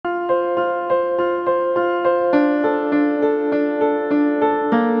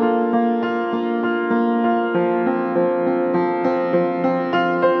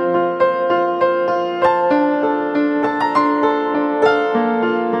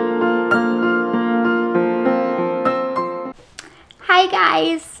Hi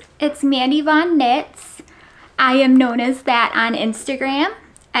guys, it's Mandy Von Knits. I am known as that on Instagram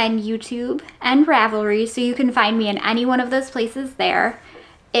and YouTube and Ravelry, so you can find me in any one of those places there.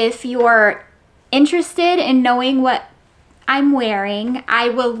 If you're interested in knowing what I'm wearing, I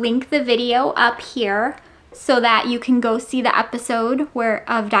will link the video up here so that you can go see the episode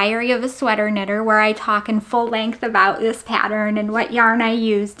of Diary of a Sweater Knitter, where I talk in full length about this pattern and what yarn I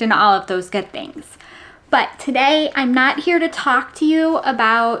used and all of those good things. But today I'm not here to talk to you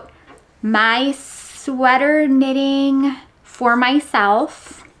about my sweater knitting for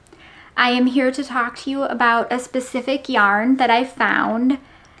myself. I am here to talk to you about a specific yarn that I found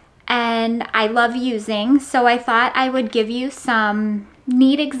and I love using, so I thought I would give you some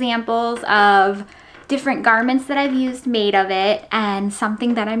neat examples of different garments that I've used made of it, and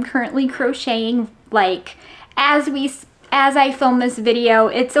something that I'm currently crocheting. Like as I film this video,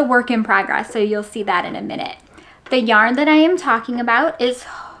 it's a work in progress, so you'll see that in a minute. The yarn that I am talking about is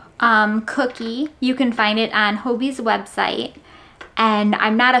Cookie. You can find it on Hobbie's website, and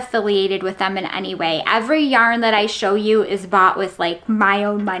I'm not affiliated with them in any way. Every yarn that I show you is bought with like my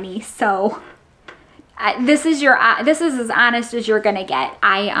own money, so this is as honest as you're gonna get.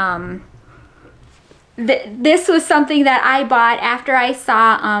 This was something that I bought after I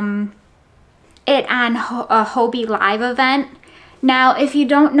saw it on a Hobbii live event. Now, if you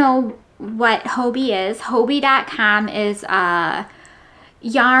don't know what Hobbii is, Hobbii.com is a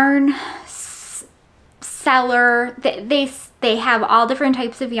yarn seller. They have all different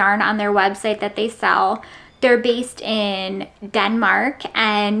types of yarn on their website that they sell. They're based in Denmark,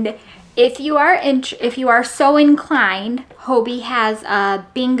 and if you are so inclined, Hobbii has a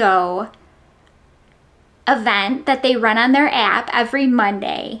bingo event that they run on their app every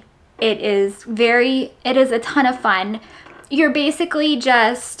Monday. It is a ton of fun. You're basically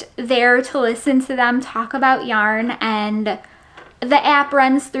just there to listen to them talk about yarn, and the app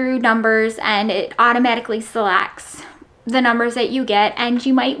runs through numbers and it automatically selects the numbers that you get, and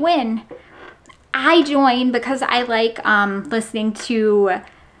you might win. I joined because I like listening to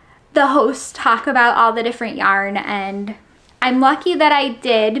the host talk about all the different yarn, and I'm lucky that I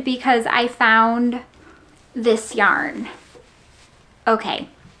did because I found this yarn. Okay.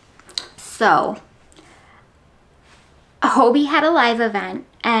 So, Hobbii had a live event,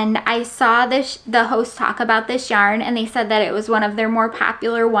 and I saw the host talk about this yarn, and they said that it was one of their more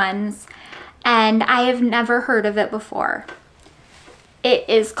popular ones, and I have never heard of it before. It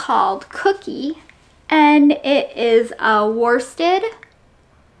is called Cookie, and it is a worsted,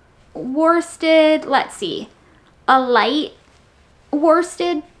 let's see, a light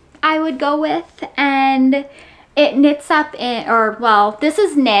worsted I would go with, and it knits up in, or well, this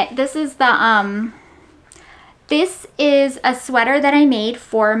is knit. This is a sweater that I made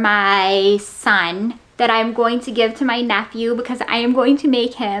for my son that I'm going to give to my nephew, because I am going to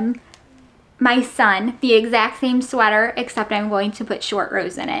make him, my son, the exact same sweater, except I'm going to put short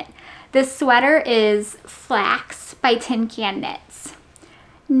rows in it. This sweater is Flax by Tin Can Knits.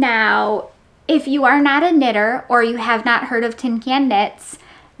 Now, if you are not a knitter or you have not heard of Tin Can Knits,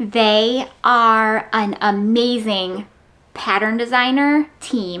 they are an amazing pattern designer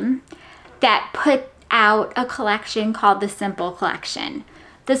team that put out a collection called the Simple Collection.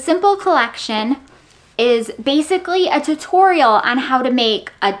 The Simple Collection is basically a tutorial on how to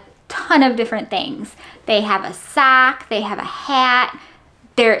make a ton of different things. They have a sock, they have a hat.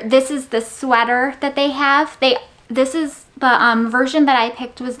 This is the sweater that they have. This is the version that I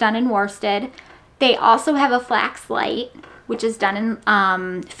picked, was done in worsted. They also have a flax light, which is done in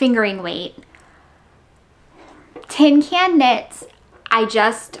fingering weight. Tin Can Knits, I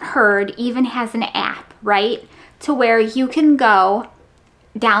just heard, even has an app, right? To where you can go,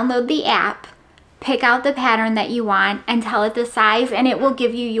 download the app, pick out the pattern that you want, and tell it the size, and it will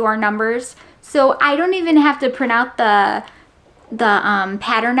give you your numbers. So I don't even have to print out the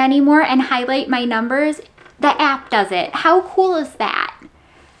pattern anymore and highlight my numbers. The app does it. How cool is that?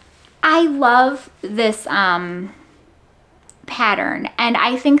 I love this pattern, and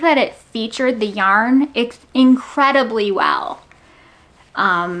I think that it featured the yarn incredibly well.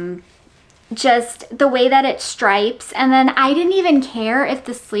 Just the way that it stripes, and then I didn't even care if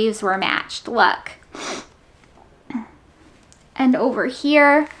the sleeves were matched. Look. And over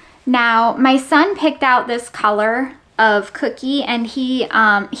here, now my son picked out this color of Cookie, and he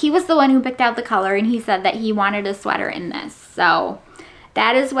was the one who picked out the color, and he said that he wanted a sweater in this, so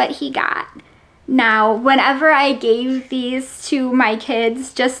that is what he got. Now, whenever I gave these to my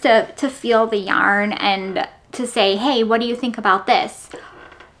kids just to feel the yarn and to say, hey, what do you think about this?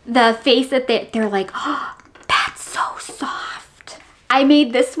 The face that they're like, oh, that's so soft. I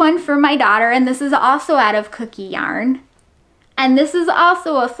made this one for my daughter, and this is also out of Cookie yarn. And this is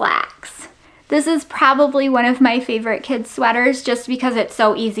also a flax. This is probably one of my favorite kids sweaters just because it's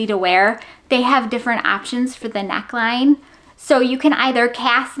so easy to wear. They have different options for the neckline. So you can either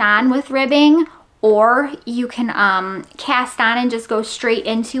cast on with ribbing, or you can cast on and just go straight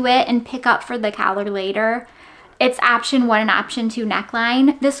into it and pick up for the collar later. It's option 1 and option 2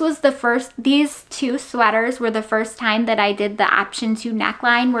 neckline. These two sweaters were the first time that I did the option 2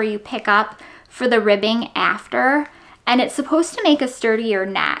 neckline where you pick up for the ribbing after. And it's supposed to make a sturdier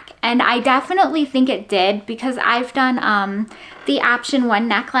neck. And I definitely think it did because I've done the option 1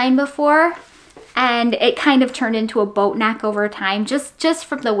 neckline before. And it kind of turned into a boat neck over time just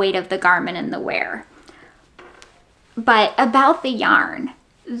from the weight of the garment and the wear. But about the yarn,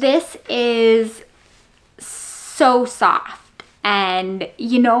 this is so soft. And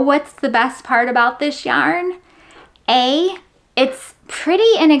you know what's the best part about this yarn? It's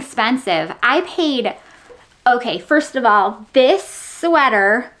pretty inexpensive. I paid, okay, first of all, this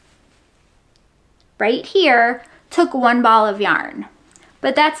sweater right here took 1 ball of yarn.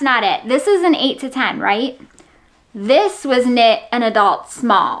 But that's not it. This is an 8 to 10, right? This was knit an adult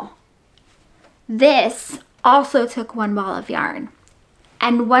small. This also took 1 ball of yarn.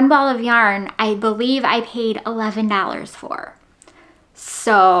 And 1 ball of yarn, I believe I paid $11 for.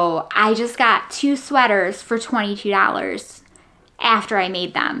 So I just got 2 sweaters for $22 after I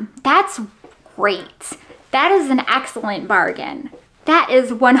made them. That's great. That is an excellent bargain. That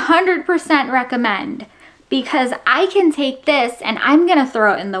is 100% recommend, because I can take this and I'm gonna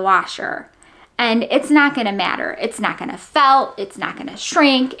throw it in the washer and it's not gonna matter. It's not gonna felt, it's not gonna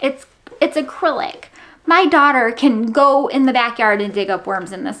shrink, it's acrylic. My daughter can go in the backyard and dig up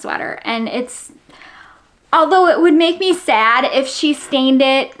worms in this sweater, and although it would make me sad if she stained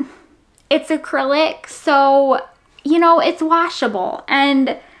it, it's acrylic, so, you know, it's washable.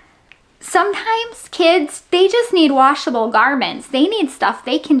 And sometimes kids, they just need washable garments. They need stuff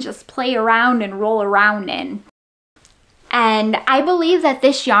they can just play around and roll around in. And I believe that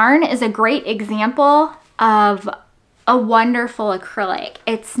this yarn is a great example of a wonderful acrylic.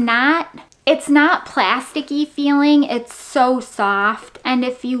 It's not plasticky feeling, it's so soft. And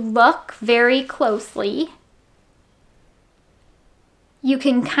if you look very closely, you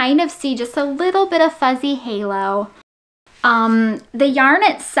can kind of see just a little bit of fuzzy halo. The yarn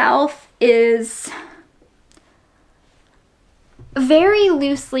itself is very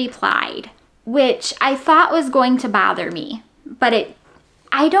loosely plied, which I thought was going to bother me, but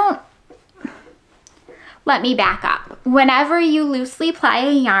let me back up. Whenever you loosely ply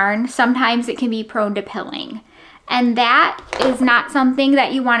a yarn, sometimes it can be prone to pilling. And that is not something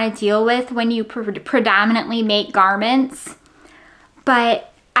that you want to deal with when you predominantly make garments.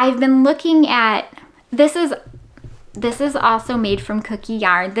 But I've been looking at, this is also made from cookie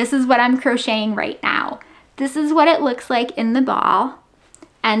yarn. This is what I'm crocheting right now. This is what it looks like in the ball.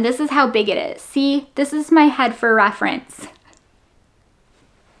 And this is how big it is. See, this is my head for reference.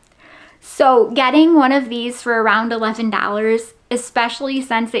 So getting one of these for around $11, especially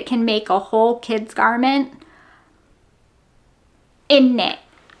since it can make a whole kid's garment in knit.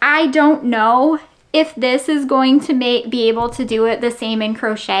 I don't know if this is going to be able to do it the same in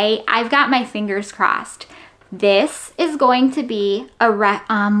crochet. I've got my fingers crossed. This is going to be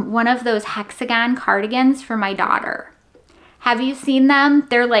one of those hexagon cardigans for my daughter. Have you seen them?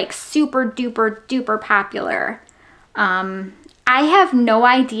 They're like super duper duper popular. I have no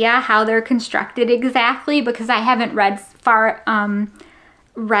idea how they're constructed exactly because I haven't read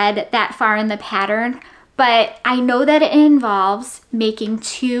that far in the pattern, but I know that it involves making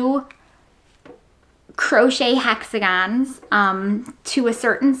 2 crochet hexagons to a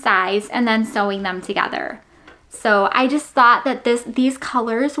certain size and then sewing them together. So I just thought that these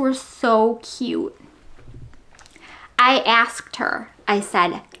colors were so cute. I asked her, I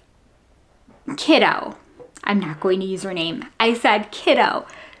said, kiddo, I'm not going to use her name. I said, kiddo,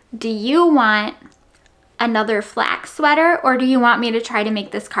 do you want another flax sweater or do you want me to try to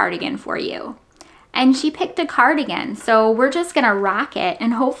make this cardigan for you? And she picked a cardigan, so we're just gonna rock it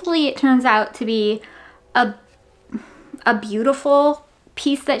and hopefully it turns out to be a beautiful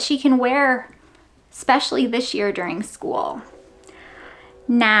piece that she can wear, especially this year during school.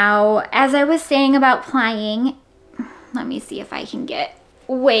 Now, as I was saying about plying, let me see if I can get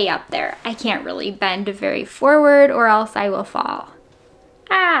way up there. I can't really bend very forward or else I will fall.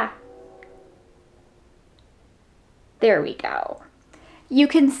 Ah! There we go. You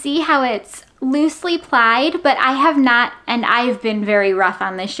can see how it's loosely plied, but I have not, and I've been very rough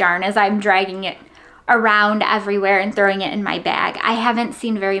on this yarn as I'm dragging it around everywhere and throwing it in my bag. I haven't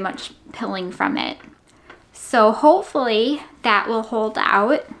seen very much pilling from it. So hopefully that will hold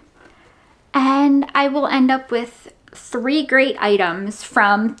out and I will end up with 3 great items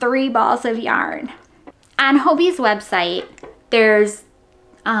from 3 balls of yarn. On Hobbie's website, there's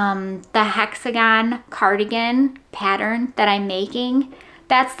the hexagon cardigan pattern that I'm making.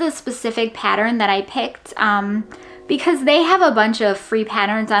 That's the specific pattern that I picked because they have a bunch of free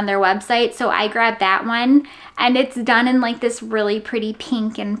patterns on their website, so I grabbed that one, and it's done in like this really pretty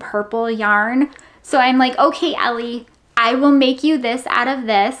pink and purple yarn. So I'm like, okay, Ellie, I will make you this out of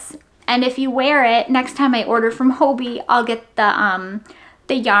this, and if you wear it, next time I order from Hobbii, I'll get the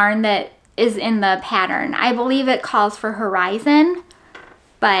yarn that is in the pattern. I believe it calls for Horizon,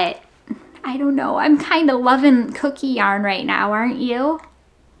 but I don't know. I'm kind of loving cookie yarn right now, aren't you?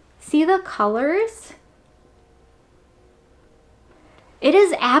 See the colors? It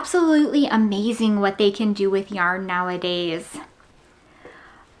is absolutely amazing what they can do with yarn nowadays.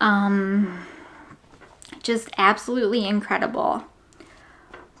 Just absolutely incredible.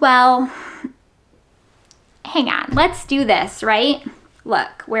 Well, hang on, let's do this, right?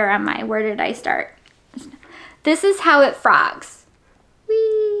 Look, where am I? Where did I start? This is how it frogs.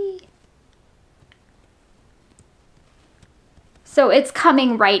 Whee! So it's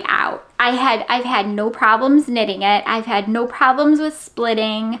coming right out. I've had no problems knitting it. I've had no problems with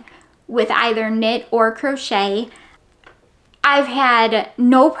splitting with either knit or crochet. I've had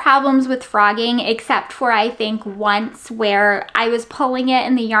no problems with frogging except for I think once where I was pulling it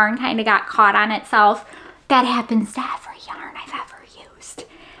and the yarn kind of got caught on itself. That happens to every yarn I've ever used.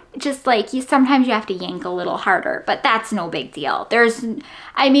 Just like sometimes you have to yank a little harder, but that's no big deal.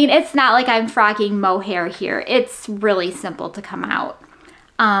 I mean, it's not like I'm frogging mohair here. It's really simple to come out.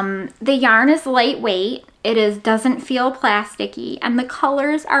 The yarn is lightweight. It doesn't feel plasticky, and the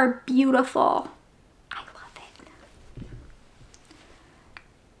colors are beautiful. I love it.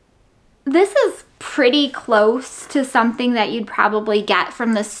 This is pretty close to something that you'd probably get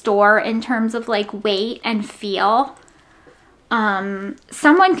from the store in terms of like weight and feel.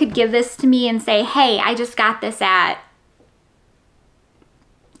 Someone could give this to me and say, hey, I just got this at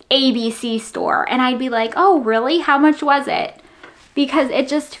ABC store. And I'd be like, oh, really? How much was it? Because it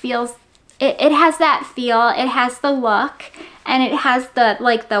just feels, it has that feel, it has the look, and it has the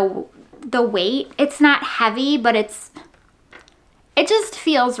weight. It's not heavy, but it just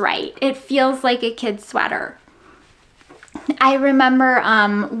feels right. It feels like a kid's sweater. I remember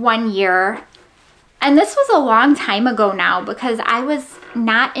one year, and this was a long time ago now because I was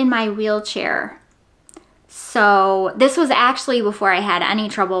not in my wheelchair. So this was actually before I had any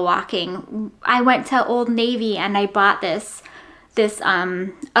trouble walking. I went to Old Navy and I bought this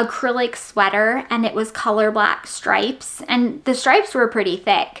acrylic sweater, and it was color black stripes, and the stripes were pretty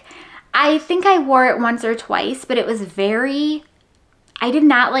thick. I think I wore it once or twice, but it was I did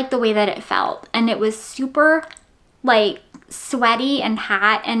not like the way that it felt, and it was super like sweaty and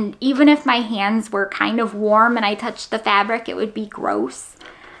hot, and even if my hands were kind of warm and I touched the fabric, it would be gross.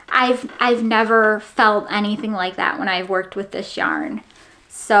 I've never felt anything like that when I've worked with this yarn.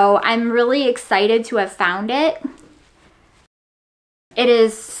 So I'm really excited to have found it. It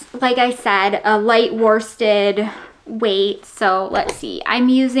is, like I said, a light worsted weight. So let's see, I'm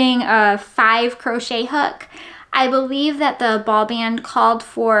using a 5 crochet hook. I believe that the ball band called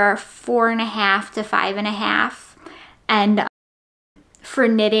for 4.5 to 5.5. And for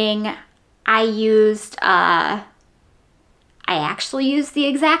knitting, I actually used the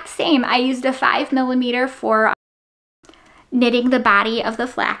exact same. I used a 5mm for knitting the body of the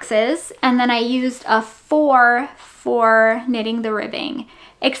flaxes, and then I used a 4 for knitting the ribbing,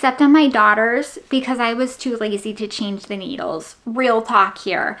 except on my daughter's because I was too lazy to change the needles. Real talk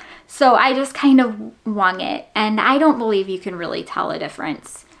here. So I just kind of wung it, and I don't believe you can really tell a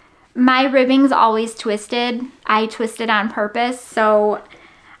difference. My ribbing's always twisted. I twist it on purpose, so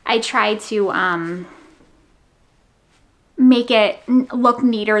I try to make it look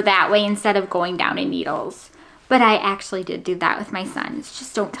neater that way instead of going down in needles. But I actually did do that with my son. It's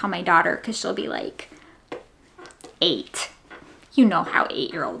just don't tell my daughter because she'll be like 8. You know how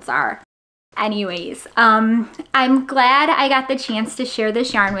 8-year-olds are. Anyways, I'm glad I got the chance to share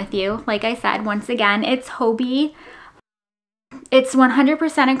this yarn with you. Like I said, once again, it's Hobbii. It's 100%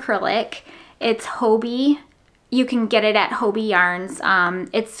 acrylic. It's Hobbii. You can get it at Hobbii Yarns.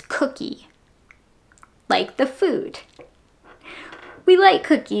 It's cookie, like the food. We like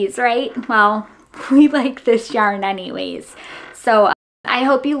cookies, right? Well, we like this yarn anyways. So I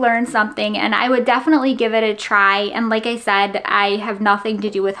hope you learned something, and I would definitely give it a try. And like I said, I have nothing to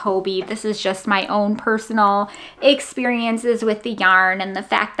do with Hobbii. This is just my own personal experiences with the yarn and the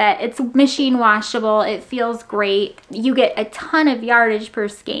fact that it's machine washable. It feels great. You get a ton of yardage per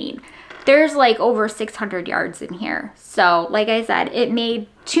skein. There's like over 600 yards in here. So like I said, it made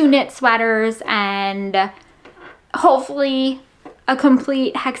 2 knit sweaters and hopefully a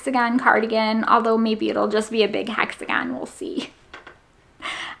complete hexagon cardigan, although maybe it'll just be a big hexagon, we'll see.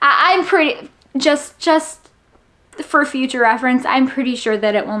 I'm pretty, just for future reference, I'm pretty sure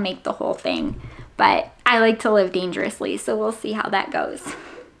that it will make the whole thing, but I like to live dangerously, so we'll see how that goes.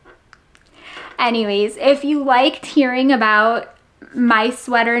 Anyways, if you liked hearing about my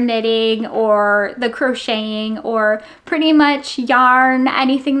sweater knitting or the crocheting or pretty much yarn,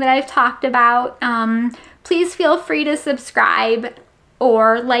 anything that I've talked about, please feel free to subscribe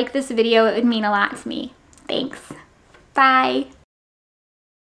or like this video. It would mean a lot to me. Thanks. Bye.